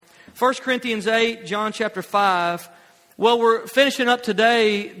1 Corinthians 8, John chapter 5. Well, we're finishing up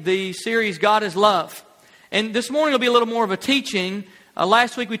today the series, God is Love. And this morning will be a little more of a teaching.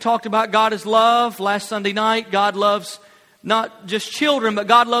 Last week we talked about God is love. Last Sunday night, God loves not just children, but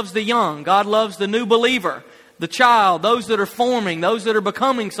God loves the young. God loves the new believer, the child, those that are forming, those that are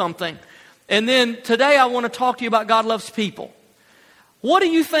becoming something. And then today I want to talk to you about God loves people. What do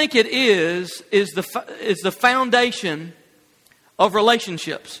you think it is the foundation of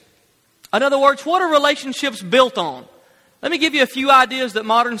relationships? In other words, what are relationships built on? Let me give you a few ideas that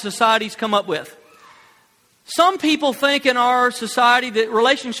modern societies come up with. Some people think in our society that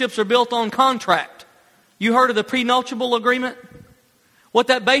relationships are built on contract. You heard of the prenuptial agreement? What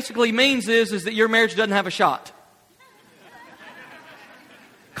that basically means is that your marriage doesn't have a shot.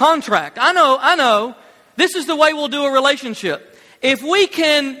 Contract. I know. This is the way we'll do a relationship. If we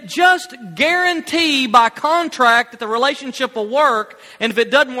can just guarantee by contract that the relationship will work, and if it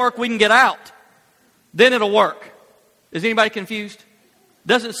doesn't work, we can get out, then it'll work. Is anybody confused?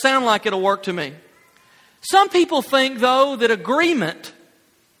 Doesn't sound like it'll work to me. Some people think, though, that agreement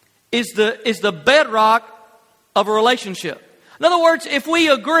is the bedrock of a relationship. In other words, if we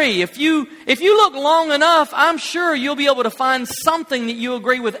agree, if you look long enough, I'm sure you'll be able to find something that you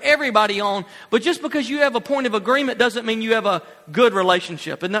agree with everybody on. But just because you have a point of agreement doesn't mean you have a good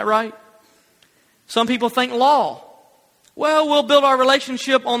relationship. Isn't that right? Some people think law. Well, we'll build our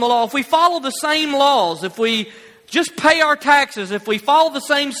relationship on the law. If we follow the same laws, if we just pay our taxes, if we follow the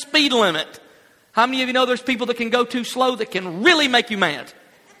same speed limit. How many of you know there's people that can go too slow that can really make you mad?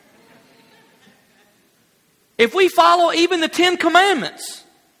 If we follow even the 10 Commandments.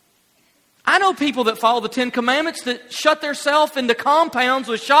 I know people that follow the 10 Commandments that shut themselves into compounds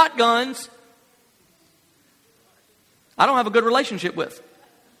with shotguns. I don't have a good relationship with.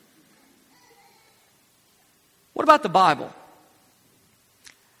 What about the Bible?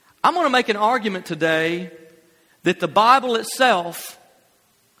 I'm going to make an argument today that the Bible itself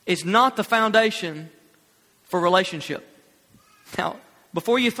is not the foundation for relationship. Now,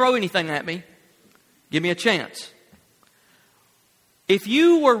 before you throw anything at me, give me a chance. If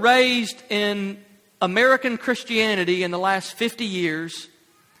you were raised in American Christianity in the last 50 years,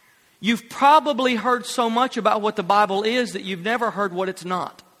 you've probably heard so much about what the Bible is that you've never heard what it's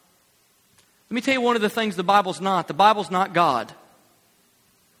not. Let me tell you one of the things the Bible's not. The Bible's not God.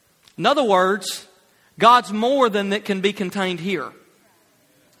 In other words, God's more than that can be contained here.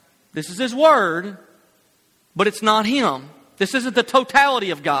 This is His Word, but it's not Him. This isn't the totality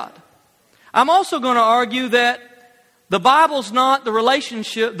of God. I'm also going to argue that the Bible's not the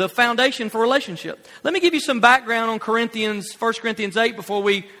relationship, the foundation for relationship. Let me give you some background on 1 Corinthians 8 before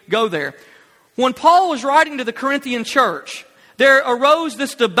we go there. When Paul was writing to the Corinthian church, there arose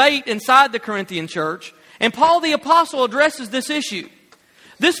this debate inside the Corinthian church, and Paul the Apostle addresses this issue.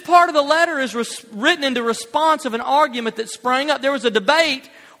 This part of the letter is written in response of an argument that sprang up. There was a debate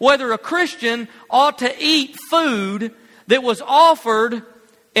whether a Christian ought to eat food that was offered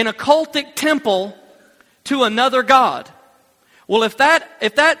in a cultic temple to another god. Well, if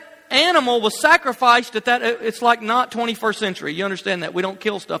that animal was sacrificed at that, it's like not 21st century. You understand that? We don't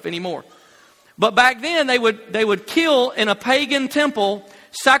kill stuff anymore. But back then they would kill in a pagan temple,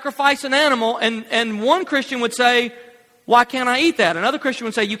 sacrifice an animal, and one Christian would say, why can't I eat that? Another Christian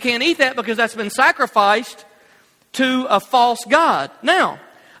would say, you can't eat that because that's been sacrificed to a false god. Now,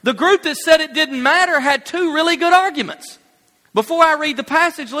 the group that said it didn't matter had two really good arguments. Before I read the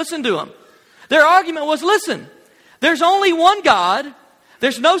passage, listen to them. Their argument was, listen, there's only one God.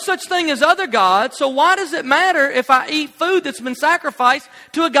 There's no such thing as other gods. So why does it matter if I eat food that's been sacrificed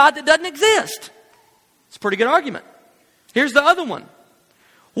to a God that doesn't exist? It's a pretty good argument. Here's the other one.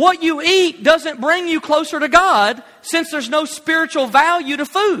 What you eat doesn't bring you closer to God since there's no spiritual value to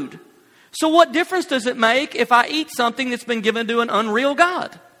food. So what difference does it make if I eat something that's been given to an unreal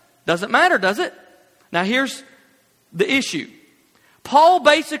God? Doesn't matter, does it? Now here's the issue. Paul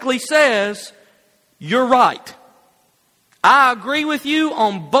basically says, you're right. I agree with you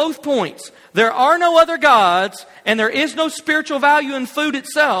on both points. There are no other gods, and there is no spiritual value in food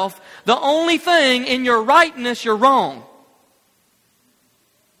itself. The only thing in your rightness, you're wrong.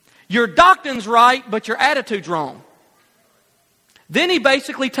 Your doctrine's right, but your attitude's wrong. Then he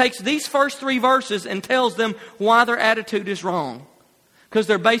basically takes these first 3 verses and tells them why their attitude is wrong. Because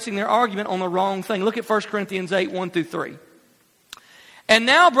they're basing their argument on the wrong thing. Look at 1 Corinthians 8, 1 through 3. And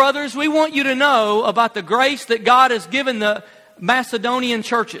now, brothers, we want you to know about the grace that God has given the Macedonian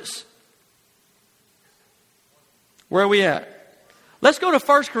churches. Where are we at? Let's go to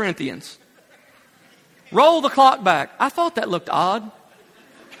 1 Corinthians. Roll the clock back. I thought that looked odd.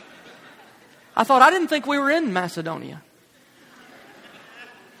 I didn't think we were in Macedonia.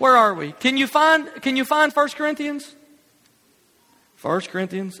 Where are we? Can you find 1 Corinthians? 1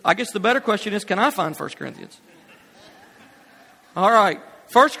 Corinthians. I guess the better question is, can I find 1 Corinthians? All right.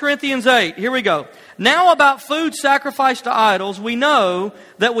 1 Corinthians 8. Here we go. Now about food sacrificed to idols, we know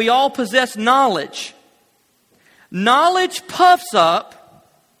that we all possess knowledge. Knowledge puffs up,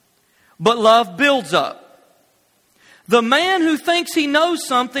 but love builds up. The man who thinks he knows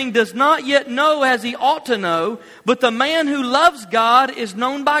something does not yet know as he ought to know, but the man who loves God is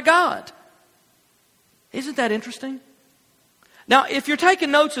known by God. Isn't that interesting? Now, if you're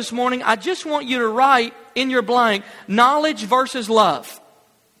taking notes this morning, I just want you to write in your blank, knowledge versus love.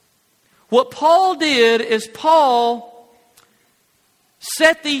 What Paul did is Paul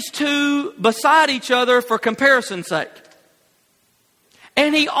set these two beside each other for comparison's sake.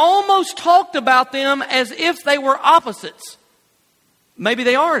 And he almost talked about them as if they were opposites. Maybe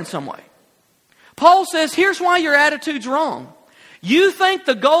they are in some way. Paul says, here's why your attitude's wrong. You think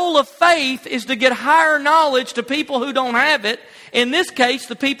the goal of faith is to get higher knowledge to people who don't have it. In this case,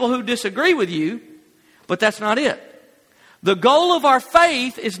 the people who disagree with you. But that's not it. The goal of our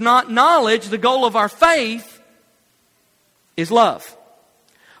faith is not knowledge. The goal of our faith is love.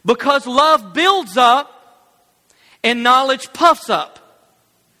 Because love builds up and knowledge puffs up.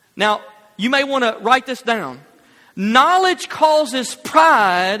 Now, you may want to write this down. Knowledge causes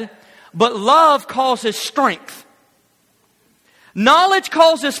pride, but love causes strength. Knowledge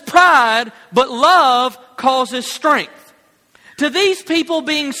causes pride, but love causes strength. To these people,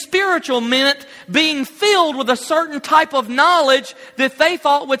 being spiritual meant being filled with a certain type of knowledge that they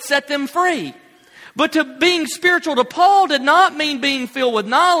thought would set them free. But to being spiritual to Paul did not mean being filled with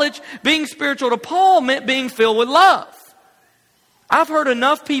knowledge. Being spiritual to Paul meant being filled with love. I've heard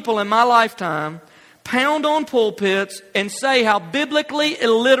enough people in my lifetime pound on pulpits and say how biblically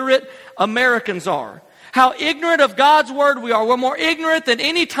illiterate Americans are. How ignorant of God's Word we are. We're more ignorant than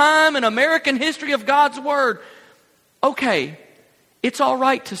any time in American history of God's Word. Okay, it's all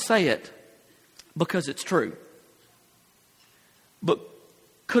right to say it because it's true. But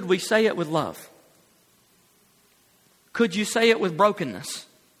could we say it with love? Could you say it with brokenness?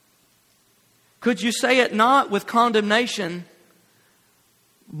 Could you say it not with condemnation,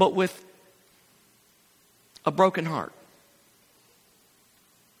 but with a broken heart?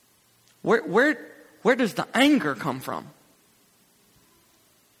 Where does the anger come from?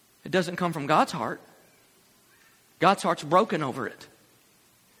 It doesn't come from God's heart. God's heart's broken over it.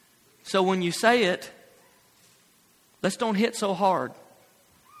 So when you say it, let's don't hit so hard.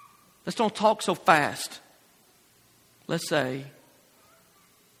 Let's don't talk so fast. Let's say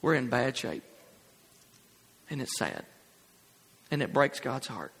we're in bad shape. And it's sad. And it breaks God's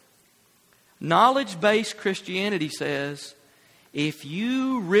heart. Knowledge-based Christianity says, if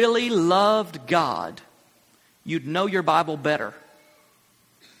you really loved God, you'd know your Bible better.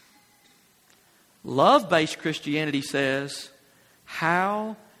 Love-based Christianity says,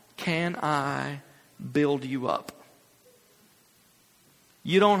 how can I build you up?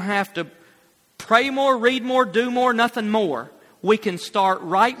 You don't have to pray more, read more, do more, nothing more. We can start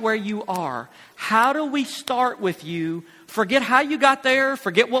right where you are. How do we start with you? Forget how you got there.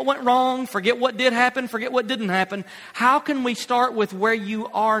 Forget what went wrong. Forget what did happen. Forget what didn't happen. How can we start with where you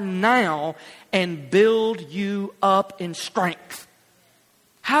are now and build you up in strength?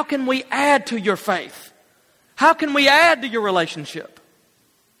 How can we add to your faith? How can we add to your relationship?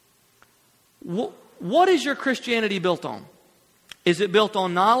 What is your Christianity built on? Is it built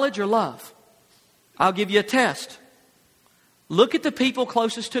on knowledge or love? I'll give you a test. Look at the people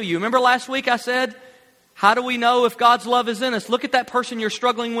closest to you. Remember last week I said, how do we know if God's love is in us? Look at that person you're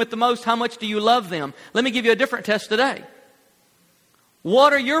struggling with the most. How much do you love them? Let me give you a different test today.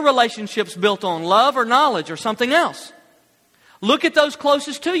 What are your relationships built on? Love or knowledge or something else? Look at those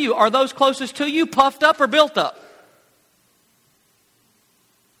closest to you. Are those closest to you puffed up or built up?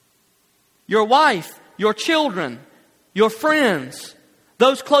 Your wife, your children, your friends,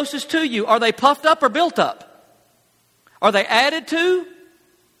 those closest to you, are they puffed up or built up? Are they added to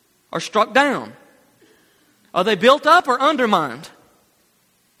or struck down? Are they built up or undermined?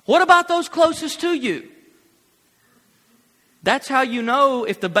 What about those closest to you? That's how you know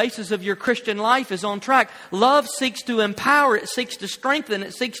if the basis of your Christian life is on track. Love seeks to empower, it seeks to strengthen,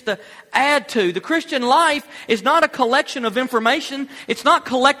 it seeks to add to. The Christian life is not a collection of information. It's not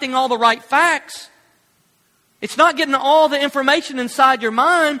collecting all the right facts. It's not getting all the information inside your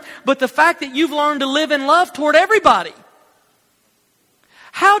mind, but the fact that you've learned to live in love toward everybody.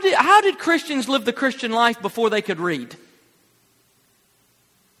 How did Christians live the Christian life before they could read?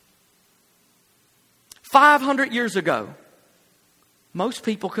 500 years ago, most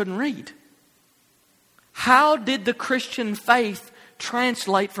people couldn't read. How did the Christian faith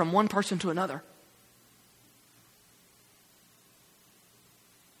translate from one person to another.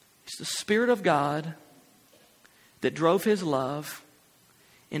 It's the Spirit of God that drove His love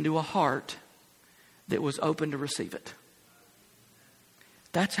into a heart that was open to receive it.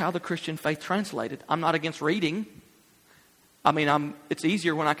 That's how the Christian faith translated. I'm not against reading. It's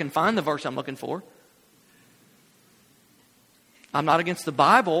easier when I can find the verse I'm looking for. I'm not against the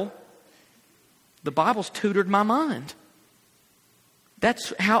Bible. The Bible's tutored my mind.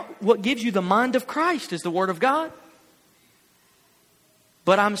 That's what gives you the mind of Christ is the Word of God.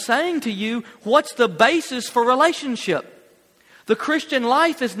 But I'm saying to you, what's the basis for relationship? The Christian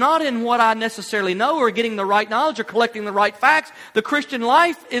life is not in what I necessarily know or getting the right knowledge or collecting the right facts. The Christian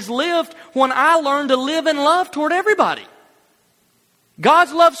life is lived when I learn to live in love toward everybody.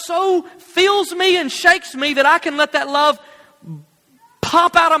 God's love so fills me and shakes me that I can let that love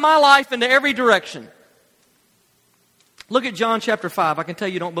pop out of my life into every direction. Look at John chapter 5. I can tell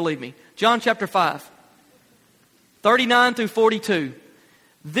you don't believe me. John chapter 5, 39 through 42.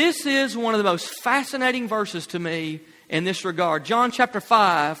 This is one of the most fascinating verses to me in this regard. John chapter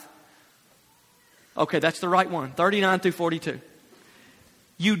 5. Okay, that's the right one. 39 through 42.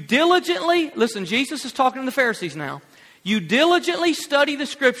 You diligently, listen, Jesus is talking to the Pharisees now. You diligently study the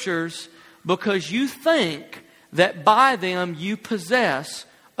Scriptures because you think that by them you possess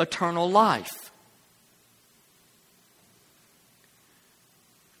eternal life.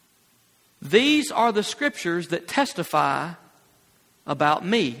 These are the Scriptures that testify about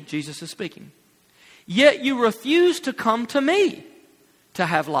me, Jesus is speaking. Yet you refuse to come to me to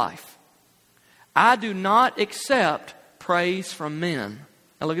have life. I do not accept praise from men.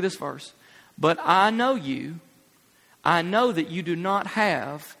 Now look at this verse. But I know you. I know that you do not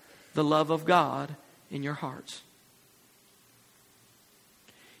have the love of God in your hearts.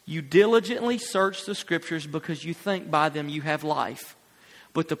 You diligently search the Scriptures because you think by them you have life.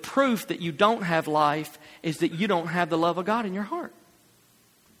 But the proof that you don't have life is that you don't have the love of God in your heart.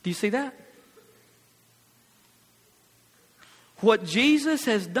 Do you see that? What Jesus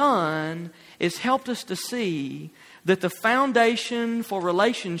has done is helped us to see that the foundation for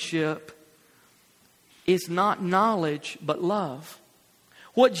relationship is not knowledge but love.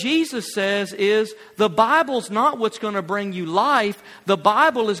 What Jesus says is the Bible's not what's going to bring you life. The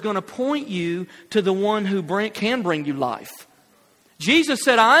Bible is going to point you to the one who can bring you life. Jesus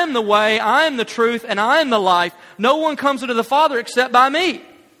said, I am the way, I am the truth, and I am the life. No one comes into the Father except by me.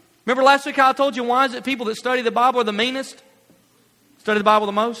 Remember last week how I told you why is it people that study the Bible are the meanest? Study the Bible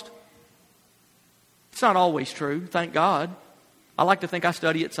the most? It's not always true, thank God. I like to think I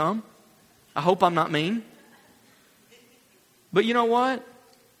study it some. I hope I'm not mean. But you know what?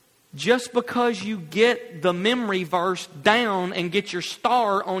 Just because you get the memory verse down and get your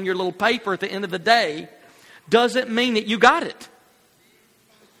star on your little paper at the end of the day doesn't mean that you got it.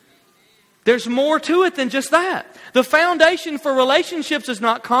 There's more to it than just that. The foundation for relationships is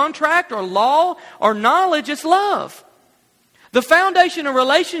not contract or law or knowledge, it's love. The foundation of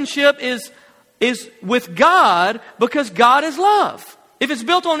relationship is with God because God is love. If it's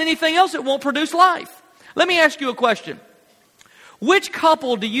built on anything else, it won't produce life. Let me ask you a question. Which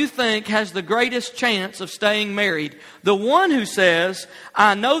couple do you think has the greatest chance of staying married? The one who says,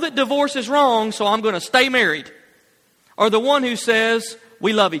 I know that divorce is wrong, so I'm going to stay married. Or the one who says,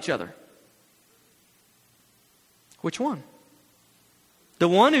 we love each other? Which one? The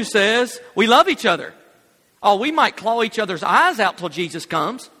one who says, we love each other. Oh, we might claw each other's eyes out till Jesus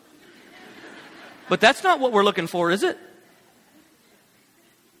comes. But that's not what we're looking for, is it?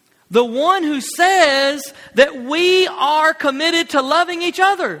 The one who says that we are committed to loving each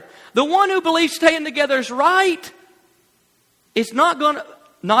other. The one who believes staying together is right is not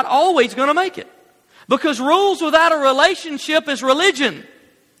always going to make it. Because rules without a relationship is religion.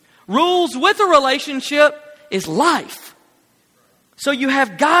 Rules with a relationship is life. So you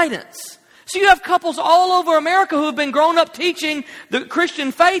have guidance. So you have couples all over America who have been grown up teaching the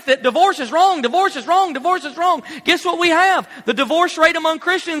Christian faith that divorce is wrong, divorce is wrong, divorce is wrong. Guess what we have? The divorce rate among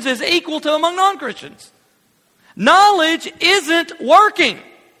Christians is equal to among non-Christians. Knowledge isn't working.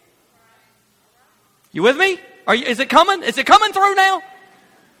 You with me? Is it coming? Is it coming through now?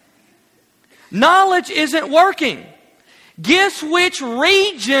 Knowledge isn't working. Guess which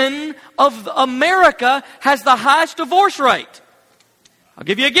region of America has the highest divorce rate? I'll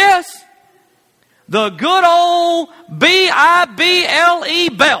give you a guess. The good old Bible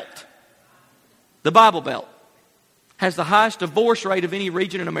belt. The Bible Belt has the highest divorce rate of any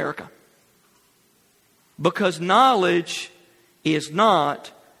region in America. Because knowledge is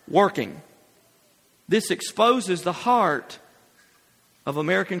not working. This exposes the heart of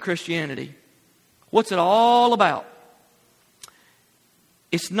American Christianity. What's it all about?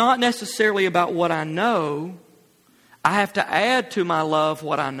 it's not necessarily about what I know. I have to add to my love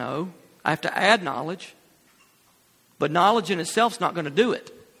what I know. I have to add knowledge. But knowledge in itself is not going to do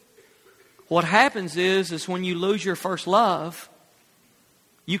it. What happens is when you lose your first love,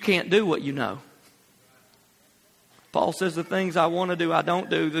 you can't do what you know. Paul says the things I want to do, I don't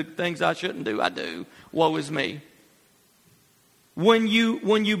do. The things I shouldn't do, I do. Woe is me. When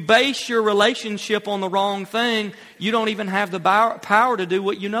you base your relationship on the wrong thing, you don't even have the power to do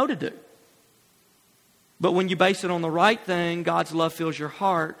what you know to do. But when you base it on the right thing, God's love fills your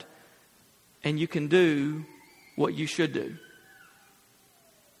heart, and you can do what you should do.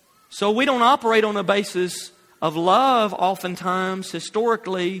 So we don't operate on a basis of love oftentimes.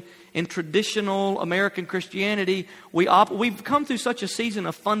 Historically, in traditional American Christianity, we've come through such a season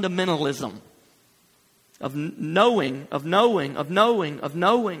of fundamentalism. Of knowing.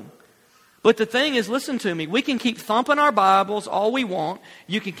 But the thing is, listen to me, we can keep thumping our Bibles all we want.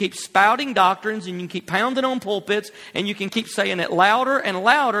 You can keep spouting doctrines and you can keep pounding on pulpits and you can keep saying it louder and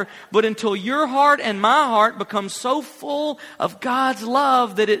louder. But until your heart and my heart become so full of God's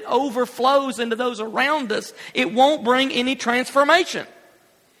love that it overflows into those around us, it won't bring any transformation.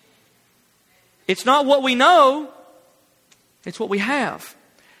 It's not what we know, it's what we have.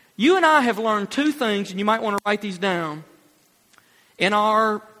 You and I have learned two things, and you might want to write these down. In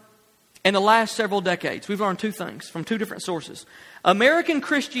the last several decades, we've learned two things from two different sources. American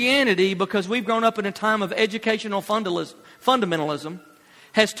Christianity, because we've grown up in a time of educational fundamentalism,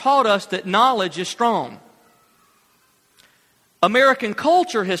 has taught us that knowledge is strong. American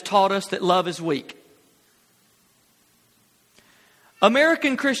culture has taught us that love is weak.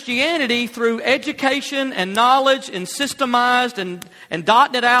 American Christianity, through education and knowledge and systemized and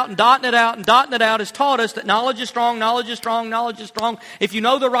dotting it out, has taught us that knowledge is strong. If you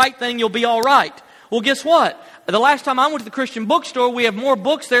know the right thing, you'll be all right. Well, guess what? The last time I went to the Christian bookstore, we have more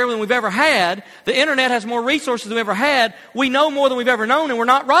books there than we've ever had. The internet has more resources than we've ever had. We know more than we've ever known, and we're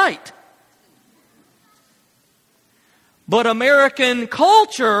not right. But American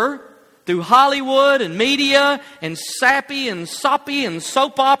culture, through Hollywood and media and sappy and soppy and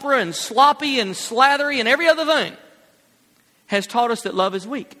soap opera and sloppy and slathery and every other thing, has taught us that love is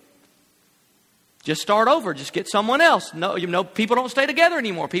weak. Just start over. Just get someone else. No, people don't stay together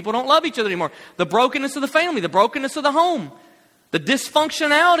anymore. People don't love each other anymore. The brokenness of the family, the brokenness of the home, the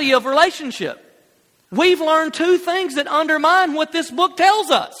dysfunctionality of relationship. We've learned two things that undermine what this book tells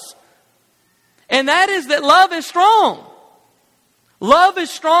us. And that is that love is strong. Love is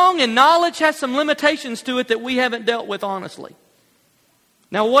strong, and knowledge has some limitations to it that we haven't dealt with honestly.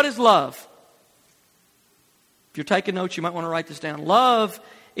 Now, what is love? If you're taking notes, you might want to write this down. Love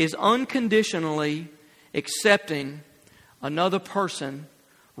is unconditionally accepting another person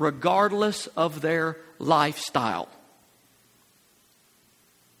regardless of their lifestyle.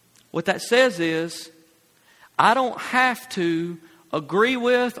 What that says is, I don't have to agree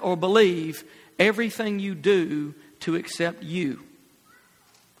with or believe everything you do to accept you.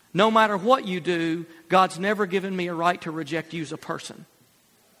 No matter what you do, God's never given me a right to reject you as a person.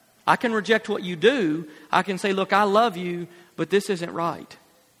 I can reject what you do. I can say, look, I love you, but this isn't right.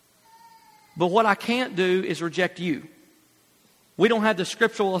 But what I can't do is reject you. We don't have the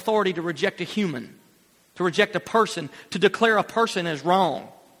scriptural authority to reject a human, to reject a person, to declare a person as wrong.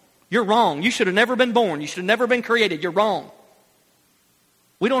 You're wrong. You should have never been born. You should have never been created. You're wrong.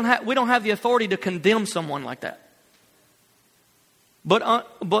 We don't have the authority to condemn someone like that.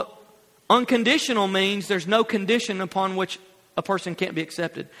 But unconditional means there's no condition upon which a person can't be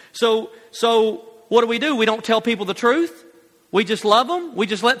accepted. So what do? We don't tell people the truth. We just love them. We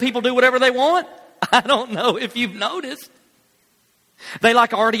just let people do whatever they want. I don't know if you've noticed. They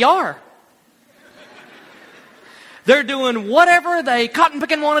already are. They're doing whatever they cotton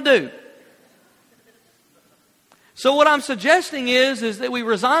picking want to do. So what I'm suggesting is that we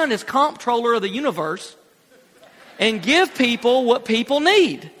resign as comptroller of the universe and give people what people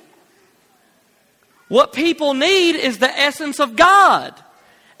need. What people need is the essence of God.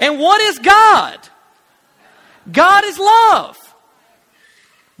 And what is God? God is love.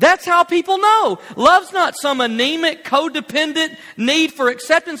 That's how people know. Love's not some anemic, codependent need for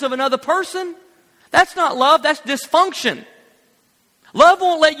acceptance of another person. That's not love, that's dysfunction. Love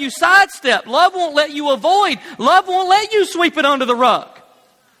won't let you sidestep. Love won't let you avoid. Love won't let you sweep it under the rug.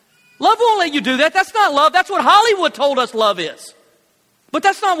 Love won't let you do that. That's not love. That's what Hollywood told us love is. But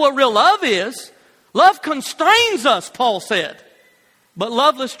that's not what real love is. Love constrains us, Paul said. But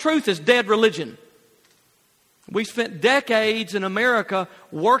loveless truth is dead religion. We spent decades in America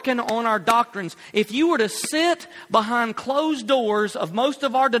working on our doctrines. If you were to sit behind closed doors of most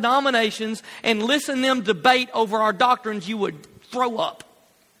of our denominations and listen them debate over our doctrines, you would throw up.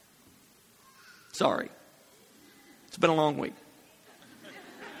 Sorry. It's been a long week.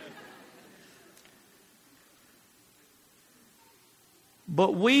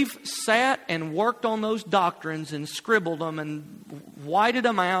 But we've sat and worked on those doctrines and scribbled them and whited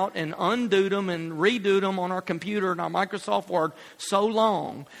them out and undoed them and redoed them on our computer and our Microsoft Word so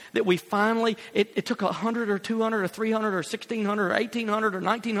long that we finally, it took 100 or 200 or 300 or 1,600 or 1,800 or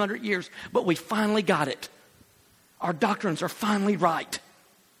 1,900 years, but we finally got it. Our doctrines are finally right.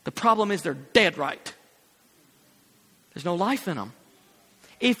 The problem is they're dead right. There's no life in them.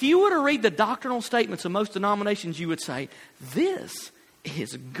 If you were to read the doctrinal statements of most denominations, you would say, this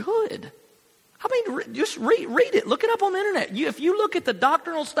is good. I mean, just read it. Look it up on the internet. If you look at the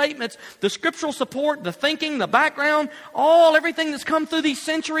doctrinal statements, the scriptural support, the thinking, the background, everything that's come through these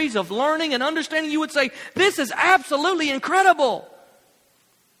centuries of learning and understanding, you would say, this is absolutely incredible.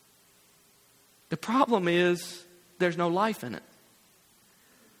 The problem is, there's no life in it.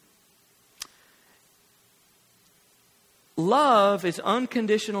 Love is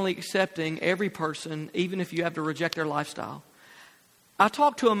unconditionally accepting every person, even if you have to reject their lifestyle. I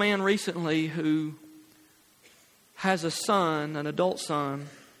talked to a man recently who has a son, an adult son,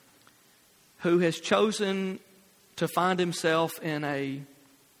 who has chosen to find himself in a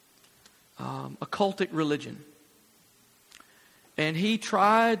cultic religion. And he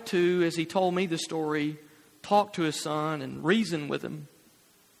tried to, as he told me the story, talk to his son and reason with him.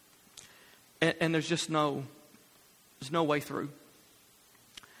 And there's no way through.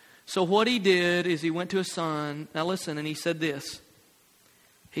 So what he did is he went to his son. Now listen, and he said this.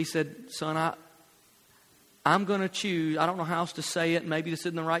 He said, son, I'm going to choose. I don't know how else to say it. Maybe this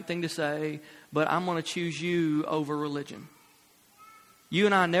isn't the right thing to say. But I'm going to choose you over religion. You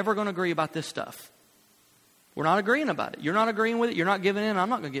and I are never going to agree about this stuff. We're not agreeing about it. You're not agreeing with it. You're not giving in. I'm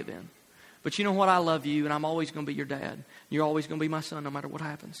not going to give in. But you know what? I love you. And I'm always going to be your dad. You're always going to be my son no matter what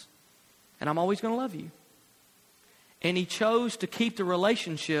happens. And I'm always going to love you. And he chose to keep the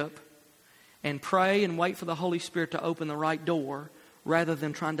relationship and pray and wait for the Holy Spirit to open the right door rather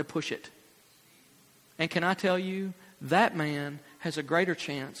than trying to push it. And can I tell you, that man has a greater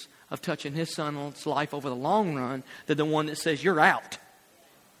chance of touching his son's life over the long run than the one that says, you're out.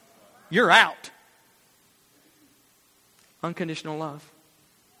 You're out. Unconditional love.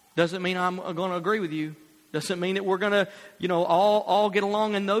 Doesn't mean I'm going to agree with you. Doesn't mean that we're going to, all get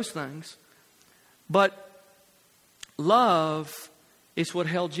along in those things. But love is what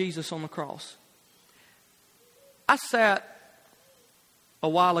held Jesus on the cross. I sat a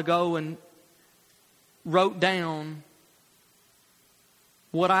while ago and wrote down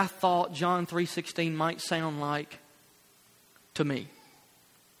what I thought John 3:16 might sound like to me.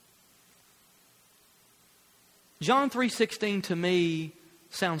 John 3:16 to me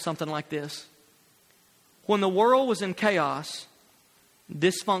sounds something like this. When the world was in chaos,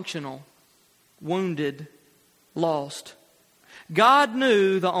 dysfunctional, wounded, lost, God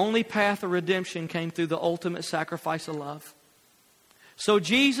knew the only path of redemption came through the ultimate sacrifice of love. So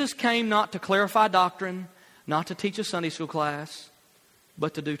Jesus came not to clarify doctrine, not to teach a Sunday school class,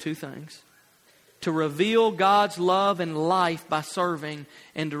 but to do two things. To reveal God's love and life by serving,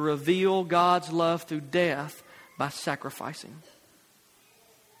 and to reveal God's love through death by sacrificing.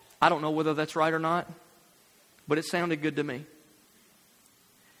 I don't know whether that's right or not, but it sounded good to me.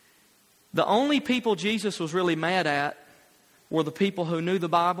 The only people Jesus was really mad at were the people who knew the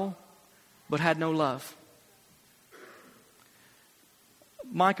Bible but had no love.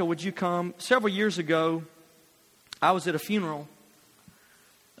 Micah, would you come? Several years ago, I was at a funeral.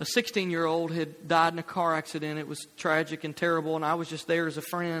 A 16-year-old had died in a car accident. It was tragic and terrible, and I was just there as a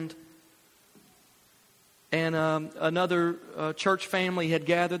friend. And another church family had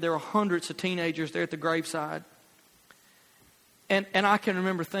gathered. There were hundreds of teenagers there at the graveside. And I can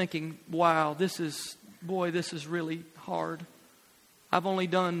remember thinking, wow, this is really hard. I've only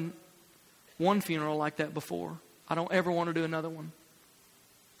done one funeral like that before. I don't ever want to do another one.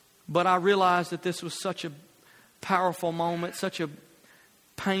 But I realized that this was such a powerful moment, such a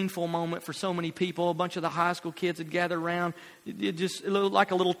painful moment for so many people. A bunch of the high school kids had gathered around. It looked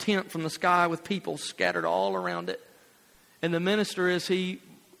like a little tent from the sky with people scattered all around it. And the minister, as he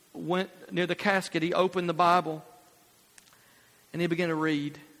went near the casket, he opened the Bible and he began to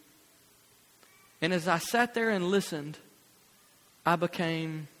read. And as I sat there and listened, I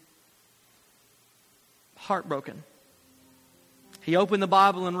became heartbroken. He opened the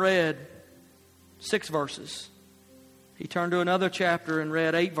Bible and read 6 verses. He turned to another chapter and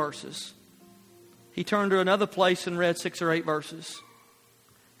read 8 verses. He turned to another place and read 6 or 8 verses.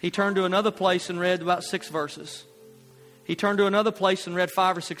 He turned to another place and read about 6 verses. He turned to another place and read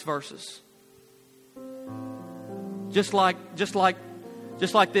 5 or 6 verses. Just like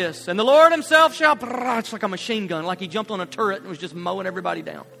Just like this. And the Lord himself shall... It's like a machine gun. Like he jumped on a turret and was just mowing everybody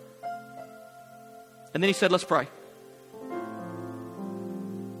down. And then he said, let's pray.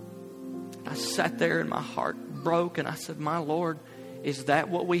 I sat there and my heart broke. And I said, my Lord, is that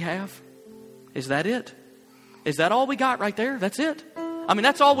what we have? Is that it? Is that all we got right there? That's it? I mean,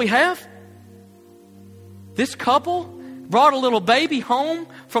 that's all we have? This couple brought a little baby home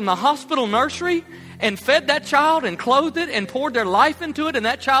from the hospital nursery and fed that child and clothed it and poured their life into it, and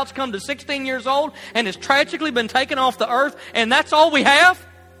that child's come to 16 years old and has tragically been taken off the earth, and that's all we have?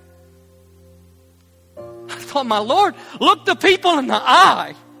 I thought, my Lord, look the people in the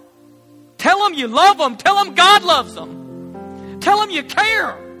eye. Tell them you love them. Tell them God loves them. Tell them you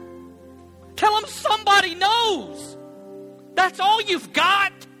care. Tell them somebody knows. That's all you've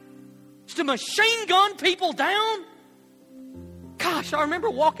got? Is to machine gun people down? Gosh, I remember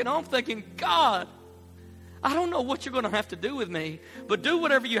walking home thinking, God, I don't know what you're going to have to do with me, but do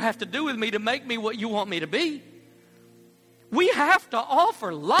whatever you have to do with me to make me what you want me to be. We have to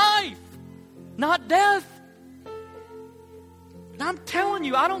offer life, not death. And I'm telling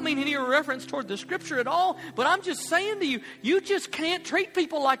you, I don't mean any reference toward the Scripture at all, but I'm just saying to you, you just can't treat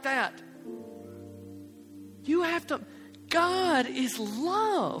people like that. You have to... God is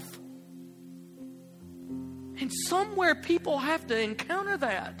love. And somewhere people have to encounter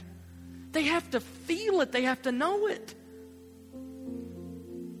that. They have to feel it. They have to know it.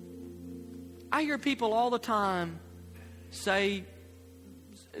 I hear people all the time say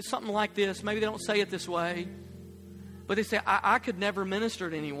something like this. Maybe they don't say it this way, but they say, I could never minister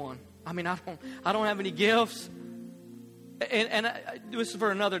to anyone. I mean, I don't have any gifts. And this is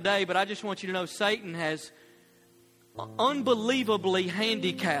for another day, but I just want you to know Satan has unbelievably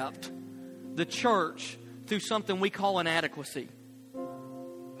handicapped the church through something we call inadequacy.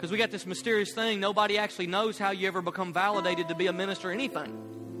 Because we got this mysterious thing, nobody actually knows how you ever become validated to be a minister or anything.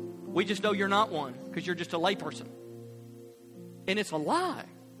 We just know you're not one because you're just a layperson. And it's a lie.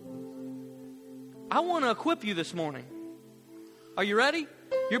 I want to equip you this morning. Are you ready?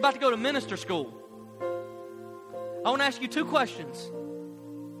 You're about to go to minister school. I want to ask you 2 questions.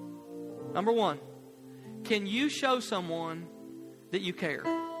 Number 1, can you show someone that you care?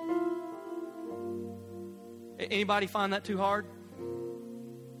 Anybody find that too hard?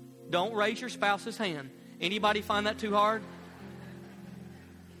 Don't raise your spouse's hand. Anybody find that too hard?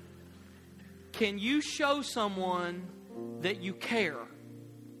 Can you show someone that you care?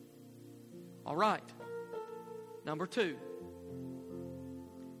 All right. Number 2.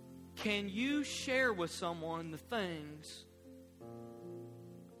 Can you share with someone the things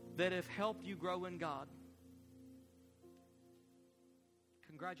that have helped you grow in God?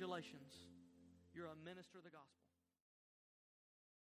 Congratulations. You're a minister of the gospel.